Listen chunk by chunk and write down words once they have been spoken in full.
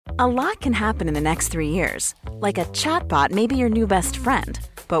A lot can happen in the next 3 years. Like a chatbot may be your new best friend.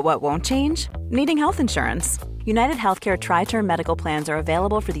 But what won't change? Needing health insurance. United Healthcare Tri-Term Medical Plans are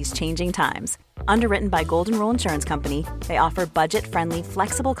available for these changing times. Underwritten by Golden Rule Insurance Company, they offer budget-friendly,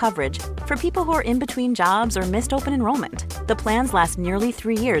 flexible coverage for people who are in between jobs or missed open enrollment. The plans last nearly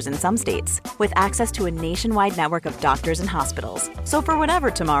 3 years in some states, with access to a nationwide network of doctors and hospitals. So for whatever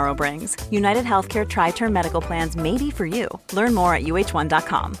tomorrow brings, United Healthcare Tri-Term Medical Plans may be for you. Learn more at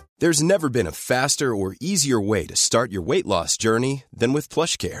uh1.com. There's never been a faster or easier way to start your weight loss journey than with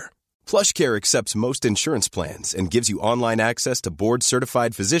PlushCare. PlushCare accepts most insurance plans and gives you online access to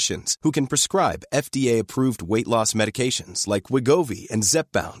board-certified physicians who can prescribe FDA-approved weight loss medications like Wegovy and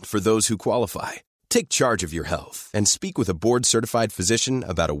Zepbound for those who qualify. Take charge of your health and speak with a board-certified physician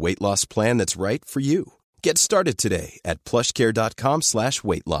about a weight loss plan that's right for you. Get started today at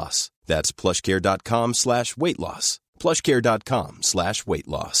plushcare.com/weight loss. That's plushcare.com/weight loss. plushcare.com/weight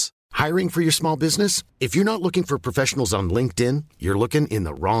loss. Hiring for your small business? If you're not looking for professionals on LinkedIn, you're looking in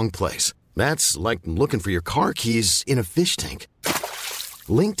the wrong place. That's like looking for your car keys in a fish tank.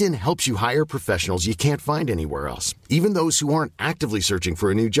 LinkedIn helps you hire professionals you can't find anywhere else, even those who aren't actively searching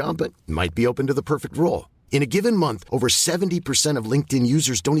for a new job but might be open to the perfect role. In a given month, over 70% of LinkedIn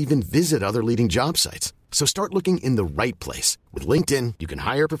users don't even visit other leading job sites. So start looking in the right place. With LinkedIn, you can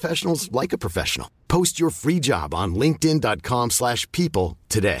hire professionals like a professional. Post your free job on linkedin.com/people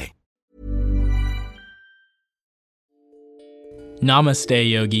today. Namaste,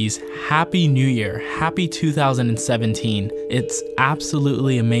 yogis. Happy New Year. Happy 2017. It's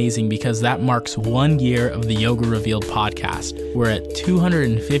absolutely amazing because that marks 1 year of the Yoga Revealed podcast. We're at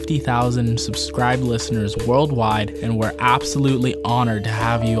 250,000 subscribed listeners worldwide, and we're absolutely honored to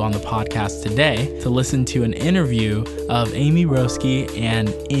have you on the podcast today to listen to an interview of Amy Roski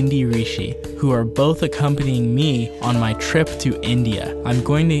and Indy Rishi, who are both accompanying me on my trip to India. I'm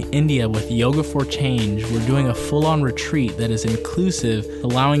going to India with Yoga for Change. We're doing a full-on retreat that is inclusive,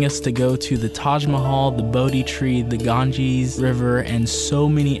 allowing us to go to the Taj Mahal, the Bodhi tree, the Ganges River, and so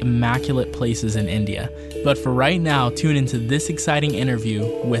many immaculate places in India. But for right now, tune into this exciting interview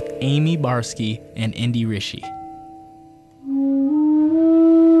with Amy Barsky and Indy Rishi.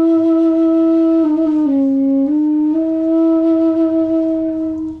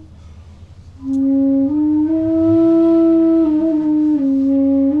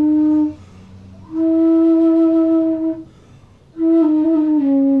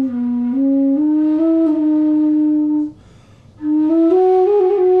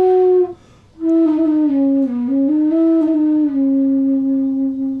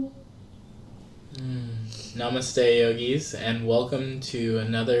 Namaste, yogis, and welcome to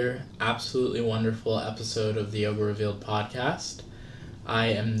another absolutely wonderful episode of the Yoga Revealed podcast. I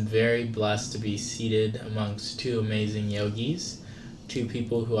am very blessed to be seated amongst two amazing yogis, two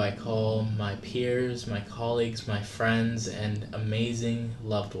people who I call my peers, my colleagues, my friends, and amazing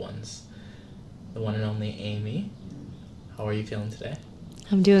loved ones. The one and only Amy. How are you feeling today?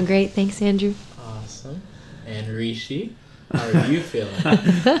 I'm doing great. Thanks, Andrew. Awesome. And Rishi, how are you feeling?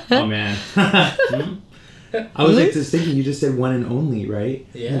 Oh, man. I was like just thinking, you just said one and only, right?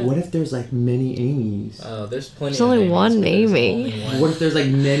 Yeah. Well, what if there's like many Amy's? Oh, there's plenty There's of only Amy's, one but there's Amy. only one. What if there's like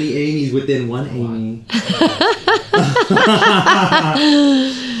many Amy's within one Amy?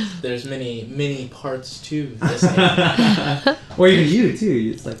 There's many parts to this Amy. Or even you,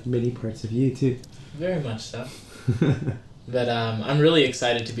 too. It's like many parts of you, too. Very much so. But I'm really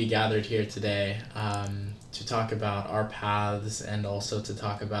excited to be gathered here today to talk about our paths and also to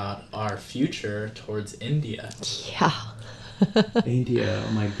talk about our future towards India. Yeah. India,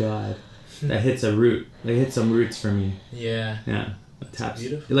 oh my god. That hits a root. That hits some roots for me. Yeah. Yeah. It taps.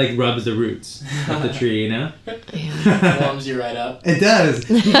 Beautiful. It like rubs the roots of the tree, you know? Yeah. Warms you right up. It does.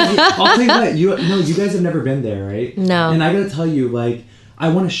 I'll tell you what, you guys have never been there, right? No. And I gotta tell you, like, I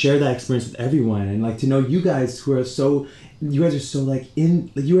want to share that experience with everyone, and like to know you guys who are so, you guys are so like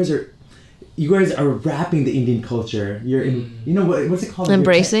in, like you guys are wrapping the Indian culture. You're in, you know what's it called?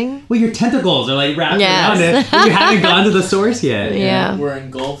 Embracing? Your tentacles are like wrapped Yes. around it. But you haven't gone to the source yet. Yeah. We're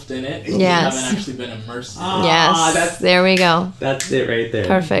engulfed in it. Yes. We haven't actually been immersed in it. Yes. There we go. That's it right there.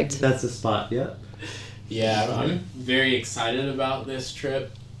 Perfect. That's the spot. Yep. Yeah, I'm very excited about this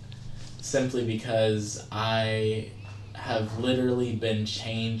trip simply because I have literally been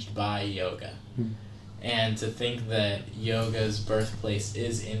changed by yoga. And to think that yoga's birthplace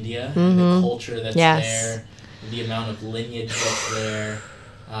is India, and the culture that's there, the amount of lineage that's there,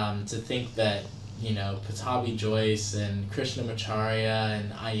 to think that, you know, Pattabhi Jois and Krishnamacharya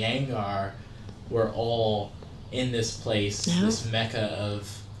and Iyengar were all in this place, this mecca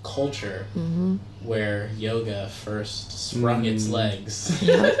of culture where yoga first sprung its legs.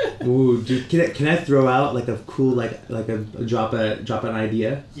 Ooh, dude, can I throw out like a cool like a drop an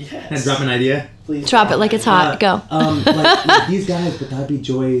idea? Yes. Can I drop an idea? Please Drop it like it's hot. Go. Like these guys, Batabi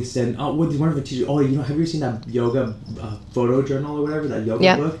Joyce and one of the teachers. Oh, have you seen that yoga photo journal or whatever, that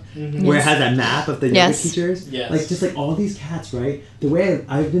yoga book, where it has that map of the yoga teachers? Yes. Like just like all these cats, right? The way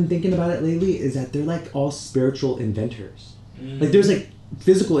I've been thinking about it lately is that they're like all spiritual inventors. Like there's like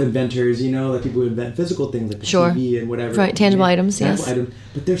physical inventors, like people who invent physical things like the TV and whatever. Right, tangible items, tangible items.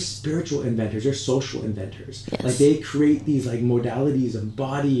 But they're spiritual inventors, they're social inventors. Yes. Like they create these like modalities of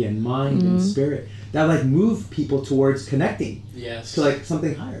body and mind and spirit that like move people towards connecting to like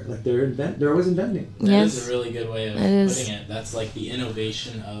something higher. Like they're always inventing. That is a really good way of putting it. That's like the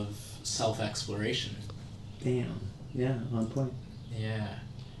innovation of self-exploration. Damn. Yeah, on point. Yeah.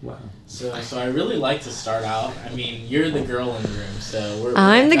 Wow. So I really like to start out. I mean, you're the girl in the room, so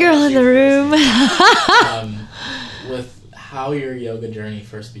I'm the girl in the room. With how your yoga journey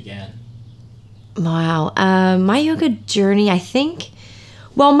first began. Wow. My yoga journey, I think,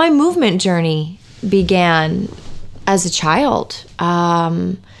 my movement journey began as a child.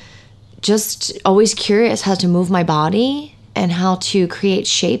 Just always curious how to move my body and how to create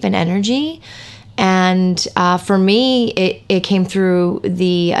shape and energy. And for me, it came through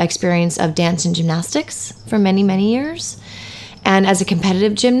the experience of dance and gymnastics for many, many years. And as a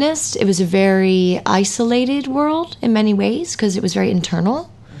competitive gymnast, it was a very isolated world in many ways because it was very internal.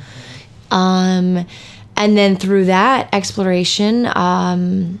 And then through that exploration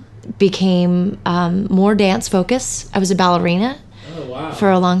became more dance focus. I was a ballerina for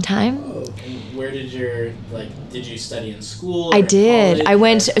a long time. And where did did you study in school? I did.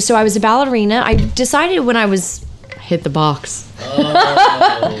 College? I was a ballerina. I decided when I was, hit the box.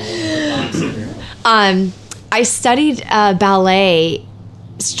 I studied ballet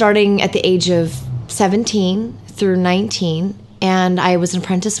starting at the age of 17 through 19. And I was an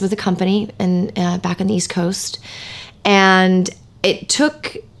apprentice with a company back on the East Coast. And it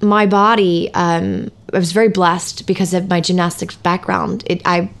took my body, I was very blessed because of my gymnastics background.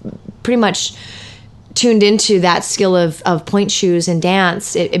 I pretty much tuned into that skill of point shoes and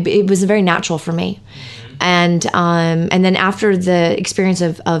dance. It was very natural for me. And then after the experience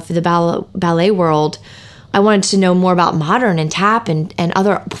of the ballet world, I wanted to know more about modern and tap and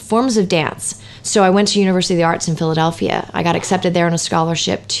other forms of dance. So I went to University of the Arts in Philadelphia. I got accepted there on a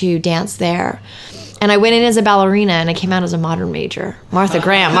scholarship to dance there. And I went in as a ballerina, and I came out as a modern major. Martha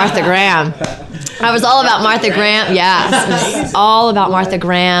Graham. I was all about Martha Graham. Yes, it was all about Martha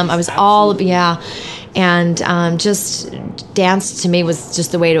Graham. And just dance to me was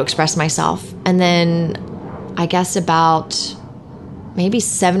just the way to express myself. And then I guess about maybe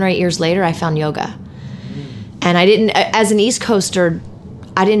 7 or 8 years later, I found yoga. And I didn't, as an East Coaster,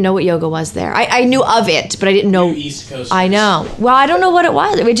 I didn't know what yoga was there. I knew of it, but I didn't know. East Coasters. I know. Well, I don't know what it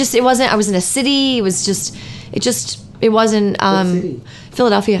was. It wasn't, I was in a city. It wasn't,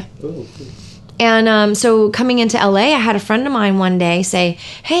 Philadelphia. Oh, cool. And so coming into LA, I had a friend of mine one day say,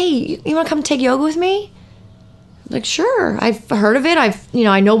 hey, you want to come take yoga with me? I'm like, sure. I've heard of it.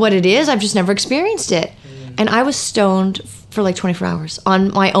 I know what it is. I've just never experienced it. And I was stoned for like 24 hours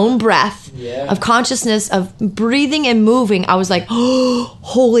on my own breath of consciousness, of breathing and moving. I was like, oh,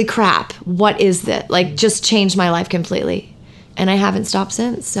 holy crap, what is this? Like, just changed my life completely. And I haven't stopped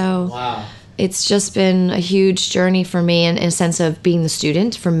since. So wow. It's just been a huge journey for me in a sense of being the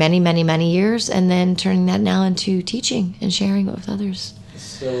student for many, many, many years, and then turning that now into teaching and sharing it with others.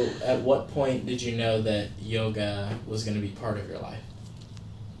 So at what point did you know that yoga was going to be part of your life?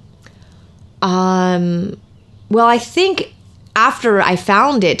 Well, I think after I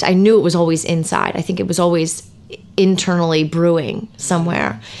found it, I knew it was always inside. I think it was always internally brewing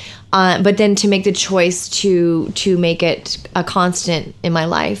somewhere. But then to make the choice to make it a constant in my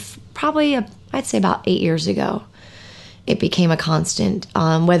life, probably I'd say about 8 years ago, it became a constant.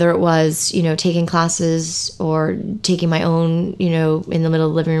 Whether it was, taking classes or taking my own, in the middle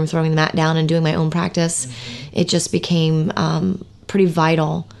of the living room, throwing the mat down and doing my own practice, it just became pretty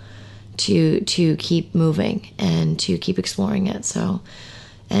vital to keep moving and to keep exploring it. So,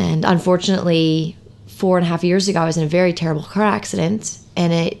 and unfortunately, 4.5 years ago, I was in a very terrible car accident,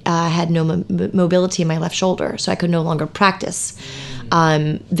 and it had no mobility in my left shoulder, so I could no longer practice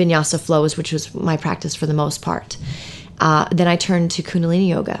vinyasa flows, which was my practice for the most part. Then I turned to Kundalini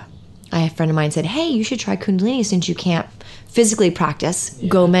yoga. A friend of mine said, hey, you should try Kundalini since you can't physically practice.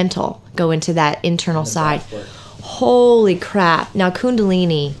 Go mental. Go into that internal side. Holy crap. Now,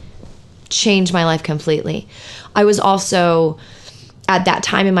 Kundalini changed my life completely. I was also, at that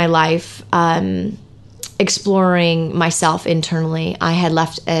time in my life, exploring myself internally. I had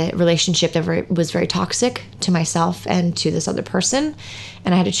left a relationship that was very toxic to myself and to this other person,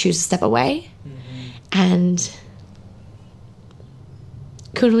 and I had to choose to step away. And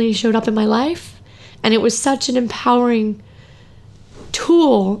Kundalini showed up in my life, and it was such an empowering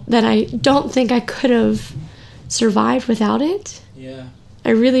tool that I don't think I could have survived without it. Yeah.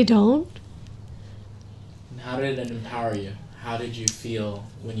 I really don't. And how did it empower you? How did you feel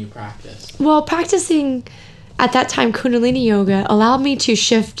when you practiced? Well, practicing at that time Kundalini yoga allowed me to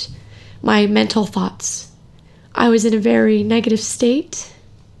shift my mental thoughts. I was in a very negative state.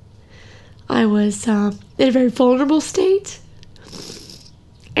 I was in a very vulnerable state.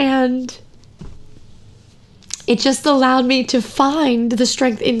 And it just allowed me to find the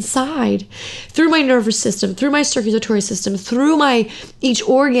strength inside through my nervous system, through my circulatory system, through my each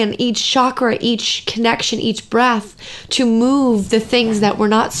organ, each chakra, each connection, each breath, to move the things that were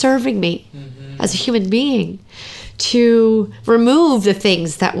not serving me as a human being, to remove the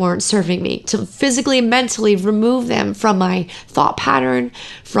things that weren't serving me, to physically and mentally remove them from my thought pattern,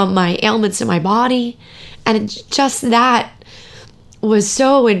 from my ailments in my body. And just that was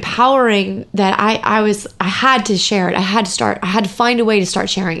so empowering that I had to share it. I had to find a way to start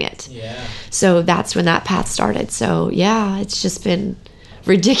sharing it. Yeah. So that's when that path started. So yeah, it's just been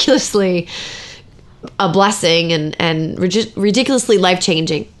ridiculously a blessing and ridiculously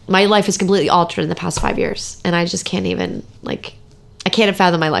life-changing. My life is completely altered in the past 5 years, and I just can't even, I can't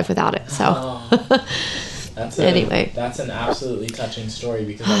fathom my life without it. So anyway. That's an absolutely touching story,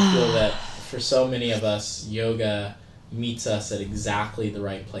 because I feel that for so many of us, yoga meets us at exactly the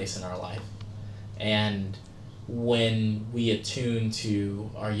right place in our life. And when we attune to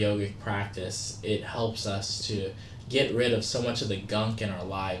our yogic practice, it helps us to get rid of so much of the gunk in our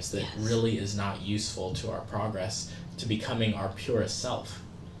lives that really is not useful to our progress, to becoming our purest self.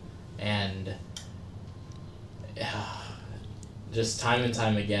 And just time and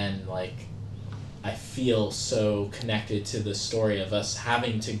time again, I feel so connected to the story of us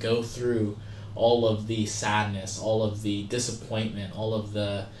having to go through all of the sadness, all of the disappointment, all of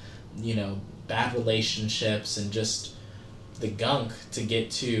the, bad relationships, and just the gunk to get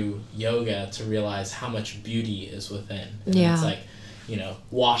to yoga, to realize how much beauty is within. And it's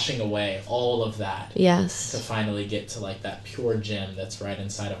washing away all of that. Yes. To finally get to that pure gem that's right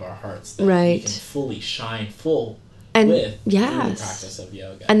inside of our hearts, that right. we can fully shine full and with yes. through the practice of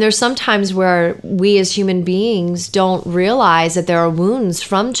yoga. And there's some times where we as human beings don't realize that there are wounds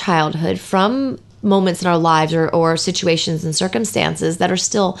from childhood, from moments in our lives or situations and circumstances that are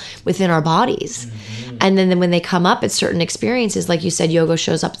still within our bodies. Mm-hmm. And then when they come up at certain experiences, like you said, yoga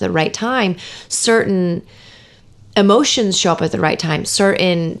shows up at the right time, certain emotions show up at the right time,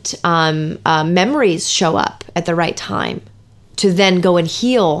 certain memories show up at the right time to then go and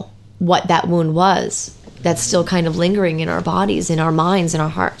heal what that wound was that's still kind of lingering in our bodies, in our minds, in our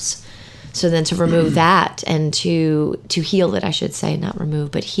hearts. So then to remove that and to heal it, I should say, not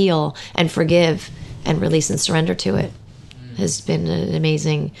remove, but heal and forgive and release and surrender to it has been an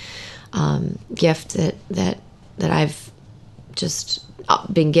amazing gift that I've just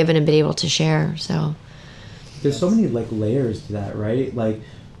been given and been able to share. So there's so many layers to that, right? Like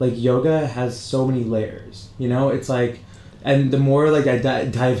yoga has so many layers, it's and the more I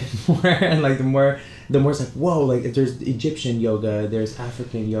dive in more, and the more it's whoa, there's Egyptian yoga, there's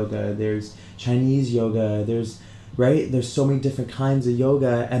African yoga, there's Chinese yoga, there's so many different kinds of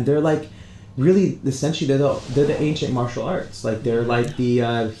yoga, and they're really essentially they're the ancient martial arts, they're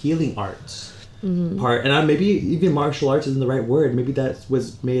the healing arts part, and maybe even martial arts isn't the right word, maybe that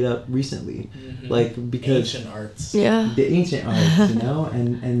was made up recently, because ancient arts, the ancient arts,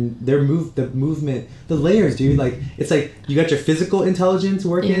 and their the movement, the layers, dude, it's you got your physical intelligence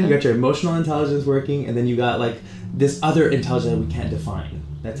working, you got your emotional intelligence working, and then you got this other intelligence that we can't define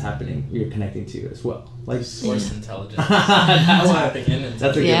that's happening, you're connecting to as well, source intelligence. Tapping in intelligence.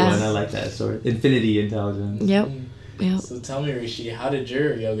 That's a good one. I like that sort. Infinity intelligence. Yep. So tell me, Rishi, how did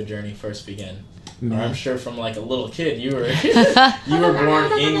your yoga journey first begin? Or I'm sure from a little kid you were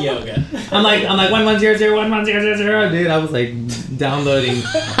born in yoga. I'm like 1100 1100, dude. I was downloading.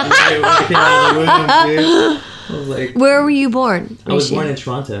 I was where were you born? I was born in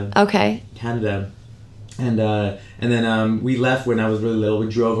Toronto. Okay. Canada, and then we left when I was really little. We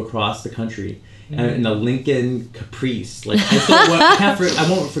drove across the country, in a Lincoln Caprice. Like I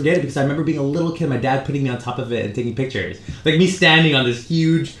won't forget it because I remember being a little kid, my dad putting me on top of it and taking pictures. Like me standing on this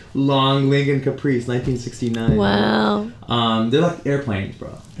huge, long Lincoln Caprice, 1969. Wow. They're like airplanes,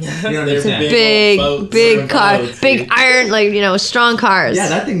 bro. You don't They're understand. Big car, big iron, like, strong cars. Yeah,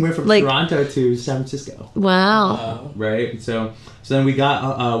 that thing went from Toronto to San Francisco. Wow. Right. So then we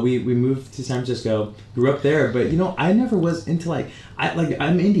got we moved to San Francisco, grew up there, but I never was into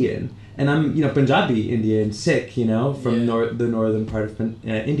I'm Indian. And I'm, Punjabi Indian, Sikh, from the northern part of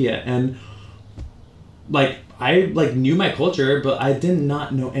India. And, I, knew my culture, but I did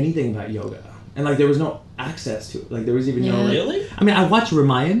not know anything about yoga. And, there was no access to it. There was even no, Really? I mean, I watched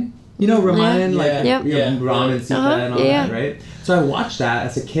Ramayan. Ramayan? Ram and Sita and all that, right? So I watched that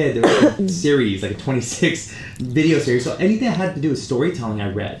as a kid. There was a series, a 26 video series. So anything that had to do with storytelling,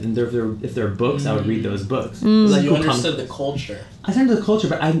 I read. And if there were books, I would read those books. So you understood the culture. I understood the culture,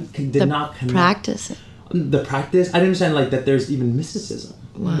 but I did not connect. Practice it. The practice, I didn't understand that there's even mysticism.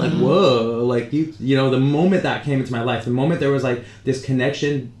 Wow. Whoa, the moment that came into my life, the moment there was this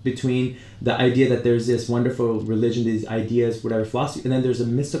connection between the idea that there's this wonderful religion, these ideas, whatever philosophy, and then there's a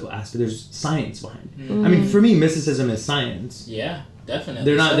mystical aspect, there's science behind it. I mean, for me, mysticism is science. Yeah,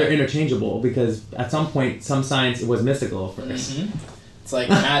 definitely. They're interchangeable because at some point, some science was mystical first. Mm-hmm. It's like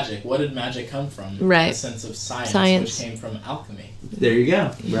magic. What did magic come from? Right. The sense of science, which came from alchemy. There you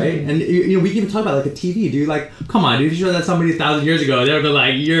go, right? And we can even talk about a TV, dude. Come on, dude. If you showed that somebody 1,000 years ago, they would be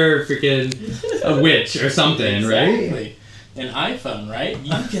like, "You're freaking a witch or something," exactly. Right? An iPhone, right?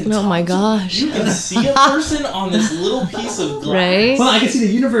 You can. Oh my gosh! You can see a person on this little piece of glass. Right. Well, I can see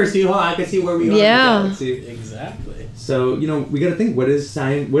the universe, dude. I can see where we are. Yeah. Exactly. So we got to think: what is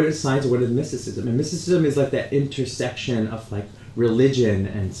science? What is science? And what is mysticism? And mysticism is that intersection of religion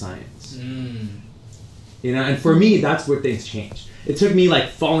and science. And for me, that's where things changed. It took me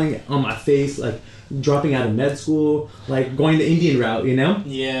falling on my face, dropping out of med school, going the Indian route,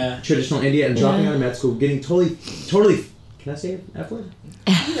 Yeah. Traditional India, and dropping out of med school, getting totally. Can I say it? F word?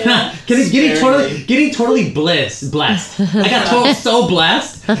 Yeah. Getting totally blessed. I got so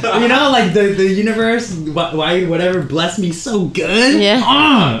blessed. The universe, whatever, blessed me so good.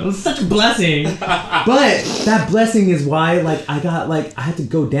 Yeah. It was such a blessing. But that blessing is why, I had to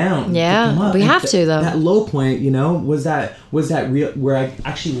go down. Yeah. To come up. We have to, though. That low point, was that real, where I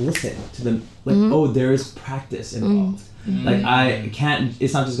actually listened to them. Oh, there is practice involved. I can't,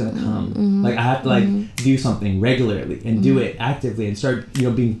 it's not just gonna come. I have to do something regularly and do it actively and start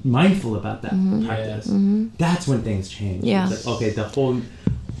being mindful about that practice. That's when things change. Yeah. It's okay, the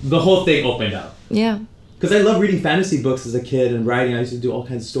whole thing opened up. Yeah. Because I love reading fantasy books as a kid and writing. I used to do all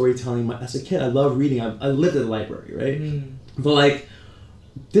kinds of storytelling as a kid. I love reading. I lived at the library, right? But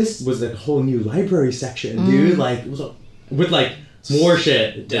this was a whole new library section, dude. It was with more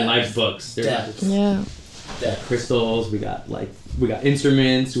shit than life's books. Yeah. Crystals, we got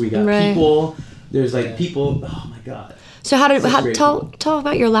instruments, we got people. There's people. Oh my god. So tell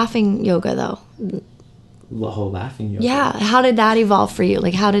about your laughing yoga though. The whole laughing yoga. Yeah, how did that evolve for you?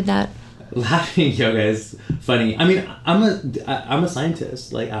 How did that? Laughing yoga is funny. I mean, I'm a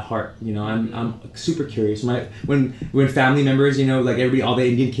scientist, at heart. I'm super curious. When family members, everybody, all the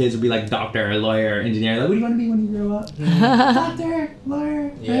Indian kids would be doctor, lawyer, engineer. What do you want to be when you grow up? Doctor, lawyer,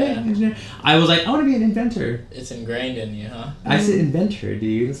 right? Engineer. I was I want to be an inventor. It's ingrained in you, huh? I said inventor,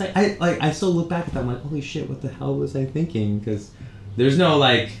 dude. It's I still look back at that. I'm holy shit, what the hell was I thinking? Because there's no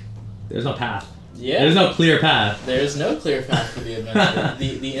path. Yeah. There's no clear path. There's no clear path for the adventure.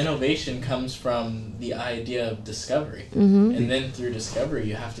 the innovation comes from the idea of discovery. And then through discovery,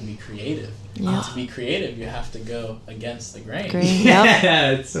 you have to be creative. Yeah. To be creative, you have to go against the grain.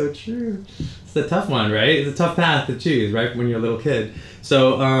 Yeah, it's so true. It's a tough one, right? It's a tough path to choose, right? When you're a little kid.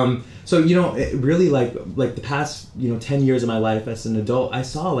 So, it really the past 10 years of my life as an adult, I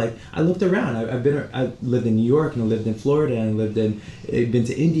saw I looked around. I lived in New York and I lived in Florida and been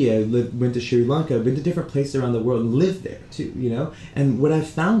to India, went to Sri Lanka, been to different places around the world and lived there too. And what I've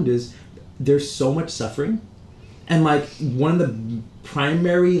found is there's so much suffering, and one of the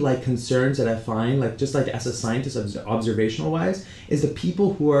primary concerns that I find just as a scientist observational wise is the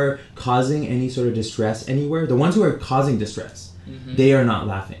people who are causing any sort of distress anywhere, the ones who are causing distress, they are not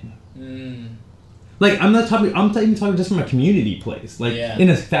laughing. I'm not talking. I'm even talking just from a community place, in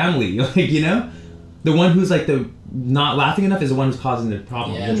a family. The one who's the not laughing enough is the one who's causing the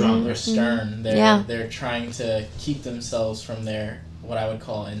problem, the drama. They're stern. They're trying to keep themselves from their what I would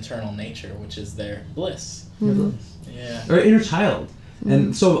call internal nature, which is their bliss. Yeah. Or inner child.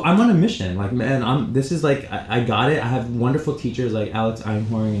 And so I'm on a mission. This is I got it. I have wonderful teachers like Alex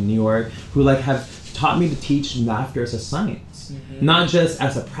Einhorn in New York who have taught me to teach laughter as a science. not just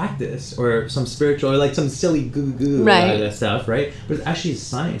as a practice or some spiritual or like some silly goo Right. that stuff, right? But it's actually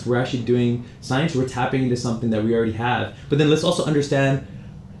science. We're actually doing science. We're tapping into something that we already have. But then let's also understand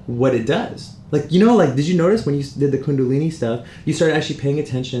what it does. Like, you know, like, did you notice when you did the Kundalini stuff, you started actually paying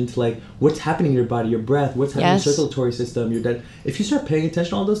attention to, like, what's happening in your body, your breath, what's happening in your circulatory system, your dead. If you start paying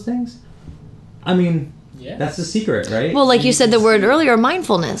attention to all those things, I mean, that's the secret, right? Well, like you said the word earlier,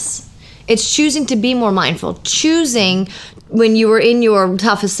 mindfulness. It's choosing to be more mindful. Choosing when you were in your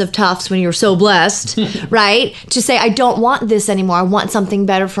toughest of toughs, when you're so blessed, right? To say, I don't want this anymore. I want something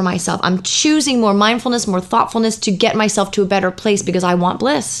better for myself. I'm choosing more mindfulness, more thoughtfulness to get myself to a better place because I want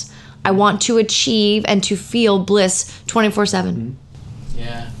bliss. I want to achieve and to feel bliss 24/7.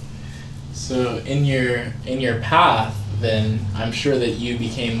 Yeah. So in your path, then I'm sure that you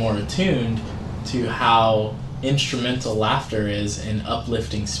became more attuned to how instrumental laughter is in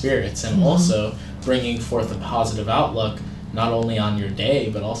uplifting spirits and also bringing forth a positive outlook not only on your day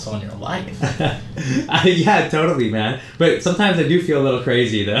but also on your life. Yeah, totally, man. But sometimes I do feel a little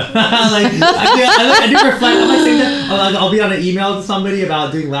crazy though. Like I do reflect. I'm like saying that I'll be on an email to somebody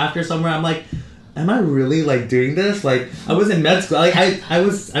about doing laughter somewhere. I'm like, am I really like doing this? Like I was in med school. Like I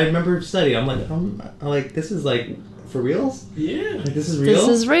remember studying. I'm like this is like for reals? Yeah. Like this is real? This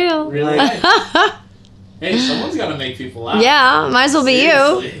is real. Really? Hey, someone's got to make people laugh. Yeah, might as well be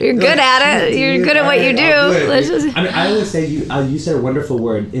Seriously. you. You're good at it. You're good at what you do. Let's just... I mean, I always say you said a wonderful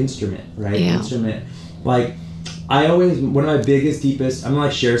word, instrument, right? Yeah. Instrument. Like, I always, one of my biggest, deepest, I'm going to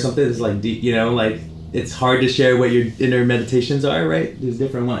like share something that's like deep, you know, like it's hard to share what your inner meditations are, right? There's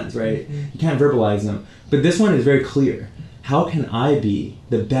different ones, right? You can't verbalize them. But this one is very clear. How can I be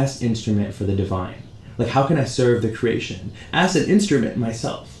the best instrument for the divine? Like, how can I serve the creation as an instrument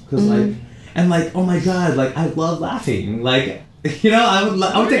myself? Because like, and like, oh my God, like I love laughing. Like, you know, I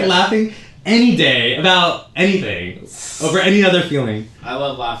would take laughing any day about anything over any other feeling. I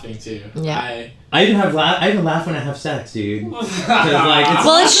love laughing too. Yeah. I even laugh when I have sex, dude. Like, it's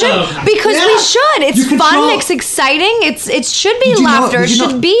well, it should because we should. It's fun. It's exciting. It should be laughter. It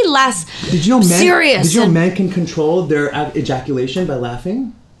should be less serious. Did you know men can control their ejaculation by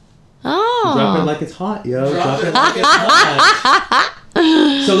laughing? Oh. Drop it like it's hot, yo. Drop it like it's hot.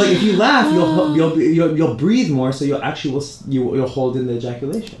 So like if you laugh, you'll breathe more, so you'll hold in the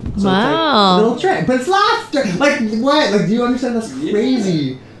ejaculation. So wow. It's like a little trick, but it's laughter. Like what? Like do you understand? That's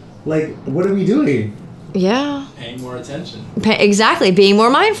crazy. Like what are we doing? Yeah. Paying more attention. Exactly. Being more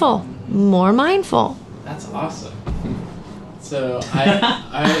mindful. More mindful. That's awesome. So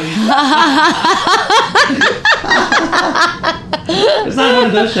It's not one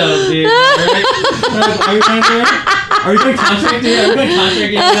of those shows, dude. Are we doing tantric, dude? Are we doing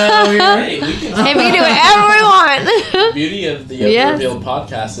tantric? Hey, we can do whatever we want. The beauty of the Yoga Revealed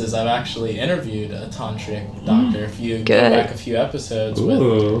podcast is I've actually interviewed a tantric doctor. If you go back a few episodes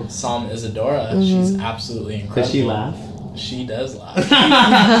with Psalm Isadora, she's absolutely incredible. Does she laugh? She does laugh. She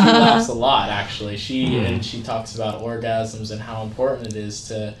laughs a lot, actually. And she talks about orgasms and how important it is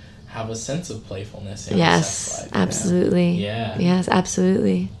to have a sense of playfulness in your sex life. Absolutely. Yeah. Yes,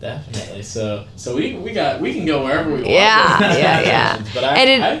 absolutely. Definitely. So we can go wherever we want. Yeah. But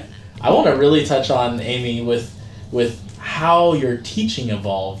I want to really touch on, Amy, with how your teaching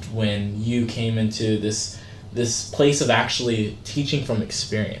evolved when you came into this place of actually teaching from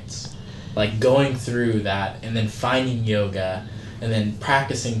experience. Like going through that and then finding yoga and then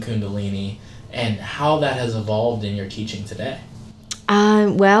practicing Kundalini and how that has evolved in your teaching today.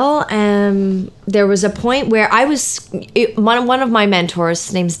 There was a point where one of my mentors,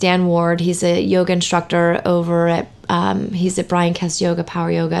 his name's Dan Ward. He's a yoga instructor over at, he's at Brian Kess Yoga,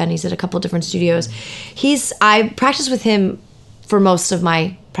 Power Yoga, and he's at a couple of different studios. I practiced with him for most of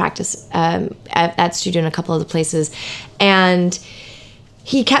my practice at that studio and a couple other places. And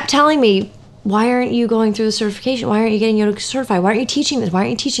he kept telling me, why aren't you going through the certification? Why aren't you getting yoga certified? Why aren't you teaching this? Why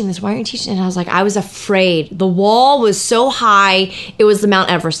aren't you teaching this? Why aren't you teaching? And I was like, I was afraid. The wall was so high, it was the Mount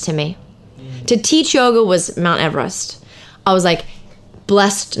Everest to me. To teach yoga was Mount Everest. I was like,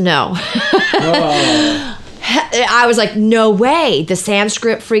 blessed, no. I was like, no way. The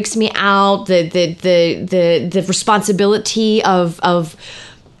Sanskrit freaks me out. The responsibility of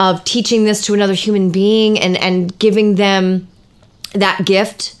teaching this to another human being and giving them that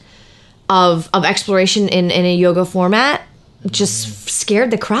gift of exploration in a yoga format just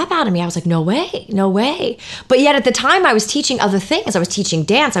scared the crap out of me. I was like, no way. But yet at the time I was teaching other things. I was teaching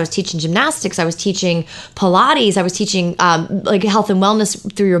dance, I was teaching gymnastics, I was teaching Pilates, I was teaching like health and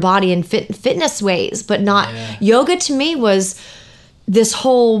wellness through your body and fitness ways, but not yoga. To me was this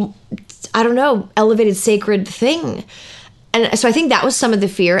whole, I don't know, elevated sacred thing. And so I think that was some of the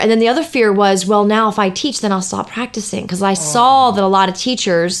fear. And then the other fear was, well, now if I teach, then I'll stop practicing. Because I saw that a lot of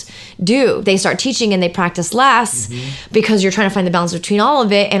teachers do. They start teaching and they practice less because you're trying to find the balance between all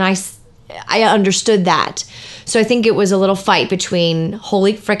of it. And I understood that. So I think it was a little fight between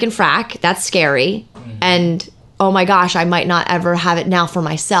holy frickin' frack, that's scary, and oh my gosh, I might not ever have it now for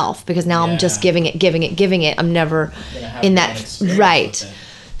myself because now I'm just giving it. I'm never in that. Right.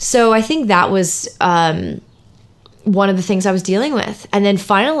 So I think that was one of the things I was dealing with. And then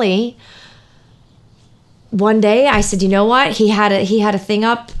finally, one day I said, you know what? He had a thing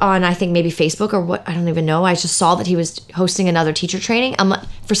up on, I think maybe Facebook or what, I don't even know. I just saw that he was hosting another teacher training.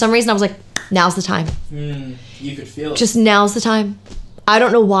 For some reason I was like, now's the time. You could feel it. Just now's the time. I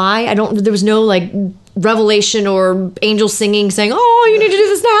don't know why. There was no like revelation or angel singing saying, oh, you need to do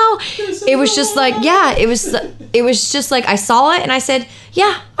this now. It was just like, yeah, it was just like I saw it and I said,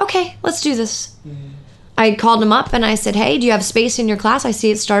 yeah, okay, let's do this. I called him up and I said, hey, do you have space in your class? I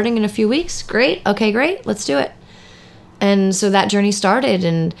see it starting in a few weeks. Great. Okay, great. Let's do it. And so that journey started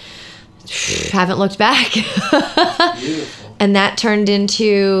and haven't looked back. Beautiful. And that turned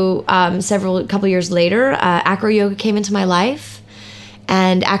into a couple years later, acro yoga came into my life.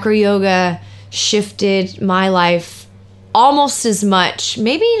 And acro yoga shifted my life almost as much,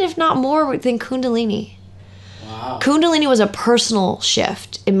 maybe if not more, than Kundalini. Wow. Kundalini was a personal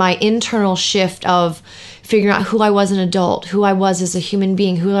shift, in my internal shift of figuring out who I was as an adult, who I was as a human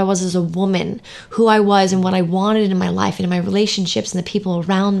being, who I was as a woman, who I was and what I wanted in my life and in my relationships and the people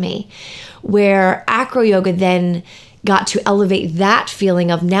around me. Where acro yoga then got to elevate that feeling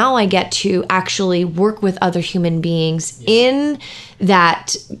of now I get to actually work with other human beings in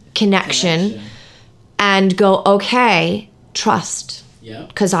that connection and go, okay, trust. Yeah.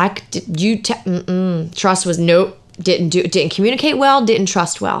 Because trust was nope, didn't communicate well, didn't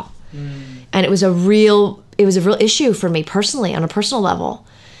trust well. And it was a real issue for me personally on a personal level.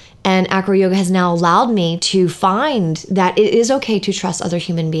 And acro yoga has now allowed me to find that it is okay to trust other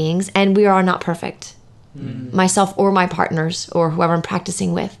human beings, and we are not perfect. Myself or my partners or whoever I'm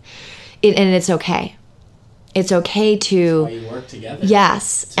practicing with. And it's okay. It's okay to... That's why you work together.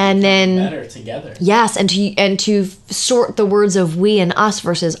 Yes. And then... better together. Yes. And to sort the words of we and us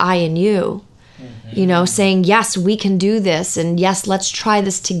versus I and you. You know, saying, yes, we can do this. And yes, let's try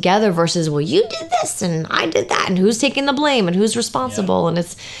this together versus, well, you did this and I did that. And who's taking the blame and who's responsible? And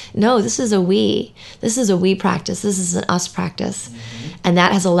it's, no, this is a we. This is a we practice. This is an us practice. And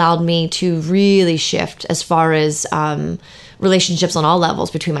that has allowed me to really shift as far as relationships on all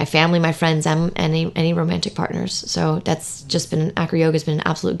levels between my family, my friends, and any romantic partners. So that's just been, acro yoga has been an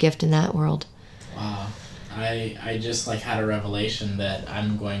absolute gift in that world. Wow. I just had a revelation that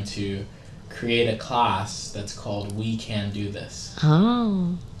I'm going to create a class that's called We Can Do This.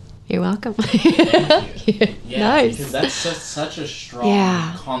 Oh, you're welcome. Thank you. Yeah, nice. Because that's such a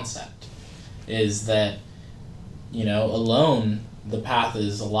strong concept, is that, alone the path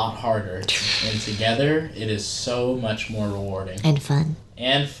is a lot harder, and together it is so much more rewarding. And fun.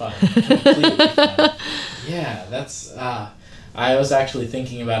 Completely fun. Yeah, that's, I was actually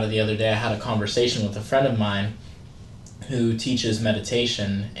thinking about it the other day. I had a conversation with a friend of mine who teaches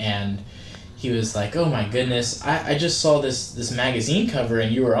meditation, and he was like, oh my goodness, I just saw this magazine cover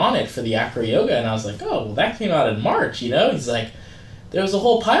and you were on it for the acro yoga. And I was like, oh, well, that came out in March, He's like, there was a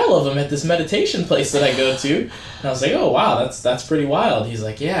whole pile of them at this meditation place that I go to. And I was like, oh, wow, that's pretty wild. He's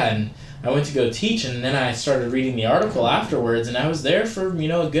like, yeah, and I went to go teach, and then I started reading the article afterwards, and I was there for,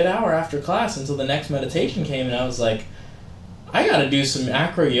 a good hour after class until the next meditation came, and I was like, I gotta do some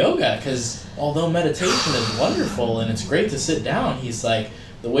acro yoga, because although meditation is wonderful and it's great to sit down, he's like,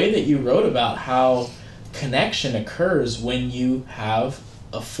 the way that you wrote about how connection occurs when you have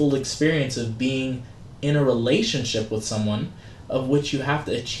a full experience of being in a relationship with someone of which you have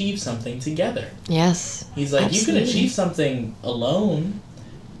to achieve something together. Yes. He's like, absolutely. You can achieve something alone,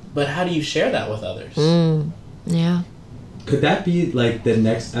 but how do you share that with others? Yeah. Could that be the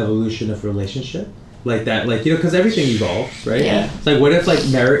next evolution of relationship? Like that, because everything evolves, right? Yeah. It's what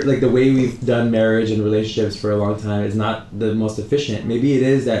if marriage, the way we've done marriage and relationships for a long time is not the most efficient? Maybe it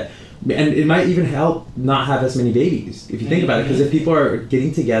is that, and it might even help not have as many babies if you think about it. Because if people are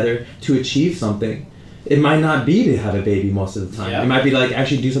getting together to achieve something, it might not be to have a baby most of the time. Yeah. It might be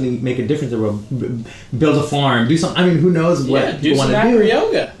actually do something, make a difference in the world, build a farm, do something. I mean, who knows what people want to do? Do some acro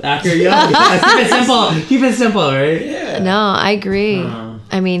yoga. Acro yoga. Keep it simple. Keep it simple, right? Yeah. No, I agree.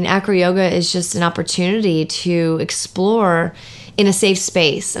 I mean, acro yoga is just an opportunity to explore in a safe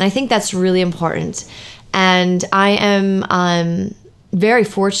space. And I think that's really important. And I am very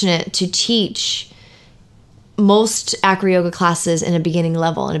fortunate to teach most acro yoga classes in a beginning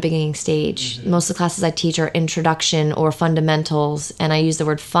level, in a beginning stage. Most of the classes I teach are introduction or fundamentals, and I use the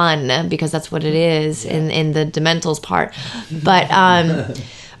word fun because that's what it is in the dementals part. But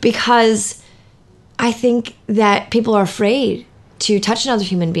because I think that people are afraid to touch another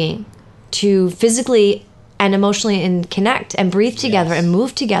human being, to physically and emotionally and connect and breathe together and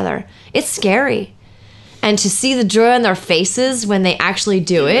move together. It's scary. And to see the joy on their faces when they actually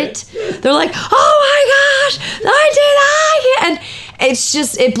do it, they're like, oh my gosh, I did that. And it's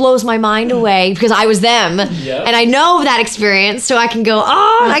just, it blows my mind away because I was them. Yep. And I know that experience, so I can go,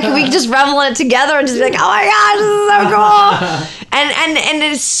 we can just revel in it together and just be like, oh my gosh, this is so cool. And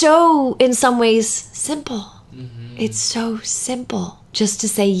it's so, in some ways, simple. Mm-hmm. It's so simple. Just to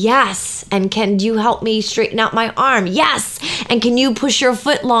say yes, and can you help me straighten out my arm? Yes. And can you push your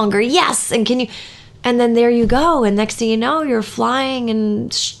foot longer? Yes. And can you... And then there you go. And next thing you know, you're flying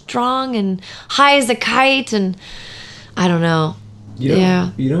and strong and high as a kite. And I don't know. You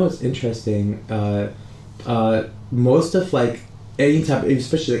know what's interesting? Most of like any type,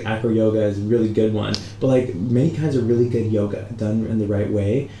 especially like acro yoga is a really good one. But like many kinds of really good yoga done in the right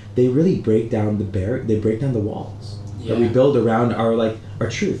way, they really break down they break down the walls that we build around our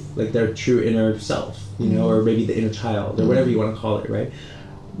truth, like their true inner self, you know, or maybe the inner child or whatever you want to call it, right?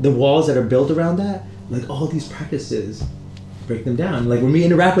 The walls that are built around that, like all these practices break them down. Like when we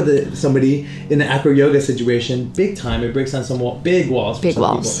interact with somebody in an acro yoga situation, big time, it breaks down some big walls. Big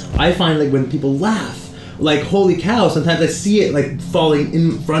walls. People. I find like when people laugh, like holy cow, sometimes I see it like falling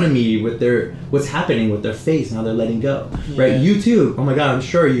in front of me with what's happening with their face and how they're letting go. Yeah. Right? You too. Oh my God, I'm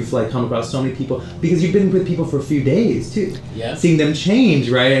sure you've like come across so many people because you've been with people for a few days too. Yes. Seeing them change,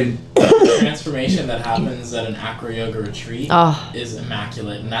 right? And the transformation that happens at an acro yoga retreat is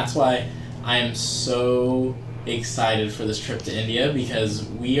immaculate, and that's why I am so excited for this trip to India, because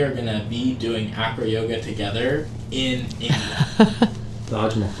we are gonna be doing acro yoga together in India.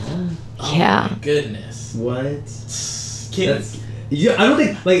 Taj Mahal. Oh my goodness. What? I don't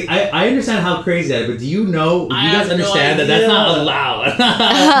think, like, I understand how crazy that is, but do you know, you guys understand that that's not allowed?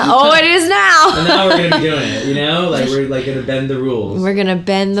 Oh, it is now. And now we're going to be doing it, you know? Like, we're, like, going to bend the rules. We're going to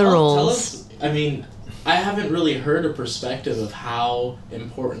bend the rules. Tell us, I mean, I haven't really heard a perspective of how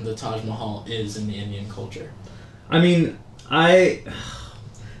important the Taj Mahal is in the Indian culture. I mean, Taj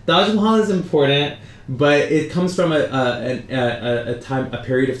Mahal is important, but it comes from a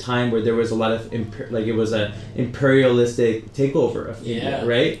period of time where there was a lot of it was a imperialistic takeover of India,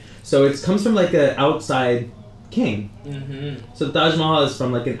 right? So it comes from like an outside king. Mm-hmm. So the Taj Mahal is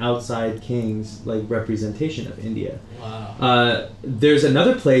from like an outside king's like representation of India. Wow. There's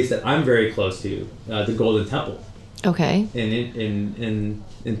another place that I'm very close to, the Golden Temple. Okay. In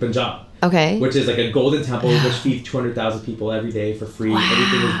Punjab. Okay. Which is like a golden temple which feeds 200,000 people every day for free. Wow.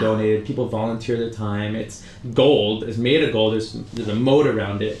 Everything is donated. People volunteer their time. It's gold. It's made of gold. There's a moat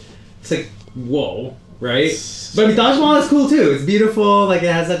around it. It's like, whoa, right? But I mean, Taj Mahal is cool too. It's beautiful. Like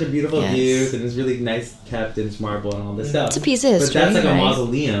it has such a beautiful view, and it's really nice kept, and it's marble and all this stuff. It's a piece of history. But that's like a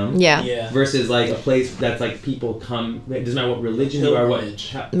mausoleum. Yeah. Versus like a place that's like people come. It doesn't matter what religion you are.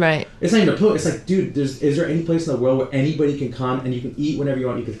 Right. It's not even a pilgrimage. It's like, dude, is there any place in the world where anybody can come and you can eat whenever you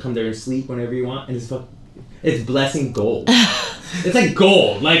want? You can come there and sleep whenever you want, and it's blessing gold. It's like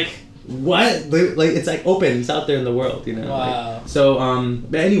gold. Like what? Like it's like open. It's out there in the world. You know. Wow. Like, so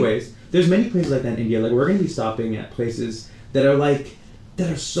but anyways. There's many places like that in India. Like we're going to be stopping at places that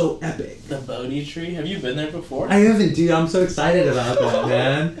are so epic. The Bodhi tree. Have you been there before? I haven't, dude. I'm so excited about that,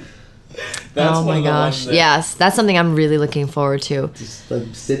 man. Oh my gosh. Yes, that's something I'm really looking forward to. Just like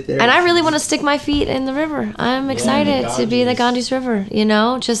sit there. And I really want to stick my feet in the river. I'm excited to be the Ganges River, you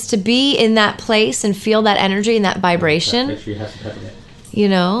know, just to be in that place and feel that energy and that vibration. Make sure you have some peppermint. You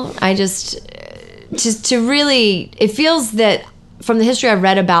know, I just to really, it feels that from the history I've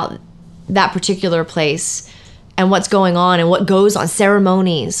read about that particular place and what's going on and what goes on,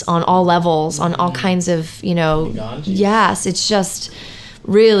 ceremonies on all levels, on all kinds of, you know, yes, it's just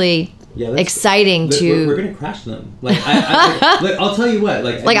really exciting to... We're going to crash them. Like, I'll tell you what.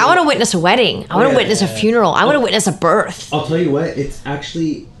 Like I want to witness a wedding. I want to witness a funeral. I want to witness a birth. I'll tell you what, it's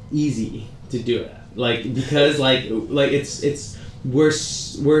actually easy to do it. Like, because, like it's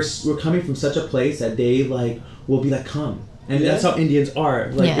we're coming from such a place that they, like, will be like, come. And that's how Indians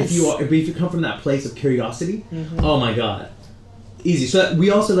are. Like if you come from that place of curiosity, oh my God, easy. So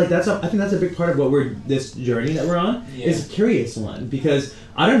we also like I think that's a big part of what this journey that we're on is a curious one, because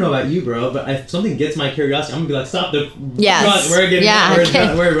I don't know about you, bro, but if something gets my curiosity, I'm gonna be like, stop the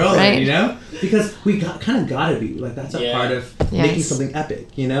we're rolling, right? You know, because we gotta be like that's a part of making something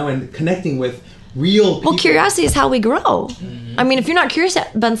epic, you know, and connecting with real people. Well, curiosity is how we grow. I mean, if you're not curious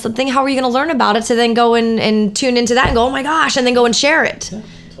about something, how are you going to learn about it to then go and tune into that and go, oh my gosh, and then go and share it? Yeah.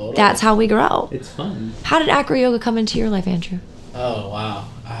 Totally. That's how we grow. It's fun. How did acro yoga come into your life, Andrew? Oh, wow.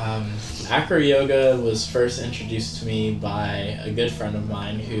 Acro yoga was first introduced to me by a good friend of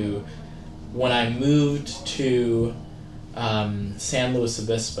mine who, when I moved to San Luis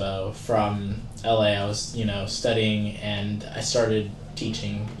Obispo from LA, I was, studying, and I started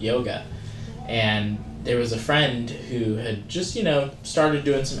teaching yoga. And there was a friend who had just, started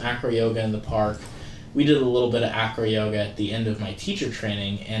doing some acro yoga in the park. We did a little bit of acro yoga at the end of my teacher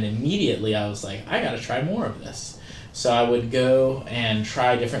training, and immediately I was like, I gotta try more of this. So I would go and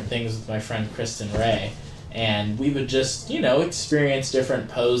try different things with my friend Kristen Ray, and we would just, experience different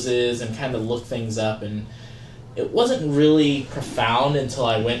poses and kind of look things up. And it wasn't really profound until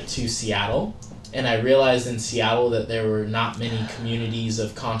I went to Seattle, and I realized in Seattle that there were not many communities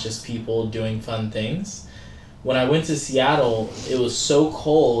of conscious people doing fun things. When I went to Seattle, it was so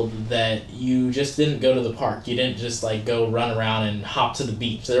cold that you just didn't go to the park. You didn't just go run around and hop to the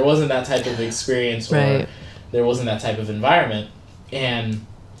beach. There wasn't that type of experience, or there wasn't that type of environment. And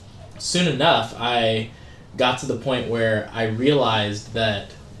soon enough, I got to the point where I realized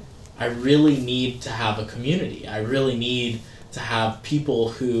that I really need to have a community. I really need to have people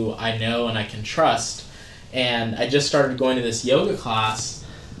who I know and I can trust. And I just started going to this yoga class,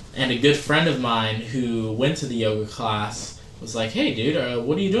 and a good friend of mine who went to the yoga class was like, hey dude,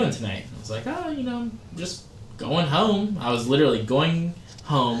 what are you doing tonight? I was like, I'm just going home. I was literally going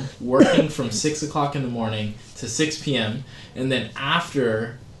home, working from 6 o'clock in the morning to 6 p.m. and then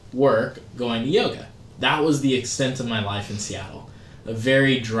after work going to yoga. That was the extent of my life in Seattle. A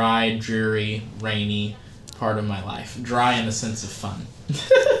very dry, dreary, rainy part of my life. Dry in the sense of fun.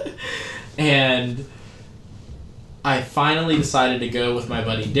 And I finally decided to go with my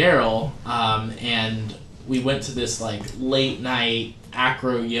buddy Daryl, and we went to this late night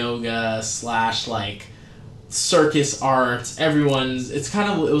acro yoga / circus arts. It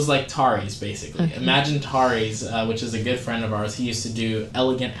was like Tari's basically. Okay. Imagine Tari's, which is a good friend of ours. He used to do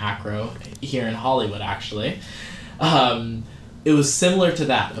Elegant Acro here in Hollywood, actually. It was similar to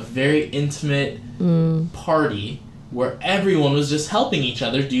that, a very intimate party where everyone was just helping each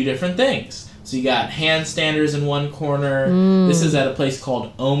other do different things. So you got handstanders in one corner. This is at a place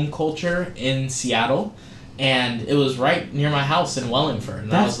called Om Culture in Seattle, and it was right near my house in Wellingford.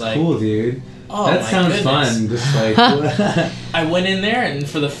 And That's I was like, cool, dude. Oh, that my sounds goodness. fun. Just I went in there, and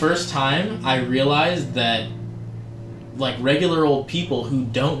for the first time, I realized that regular old people who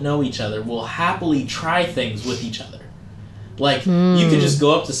don't know each other will happily try things with each other. You could just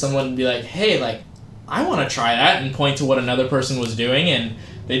go up to someone and be like, hey, I want to try that, and point to what another person was doing, and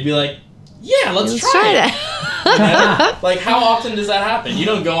they'd be like, yeah, let's try that. How often does that happen? You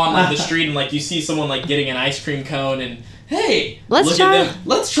don't go on the street and you see someone getting an ice cream cone and, hey, let's try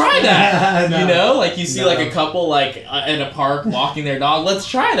that. No. You see a couple in a park walking their dog. Let's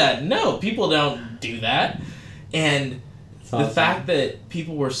try that. No, people don't do that. And the fact that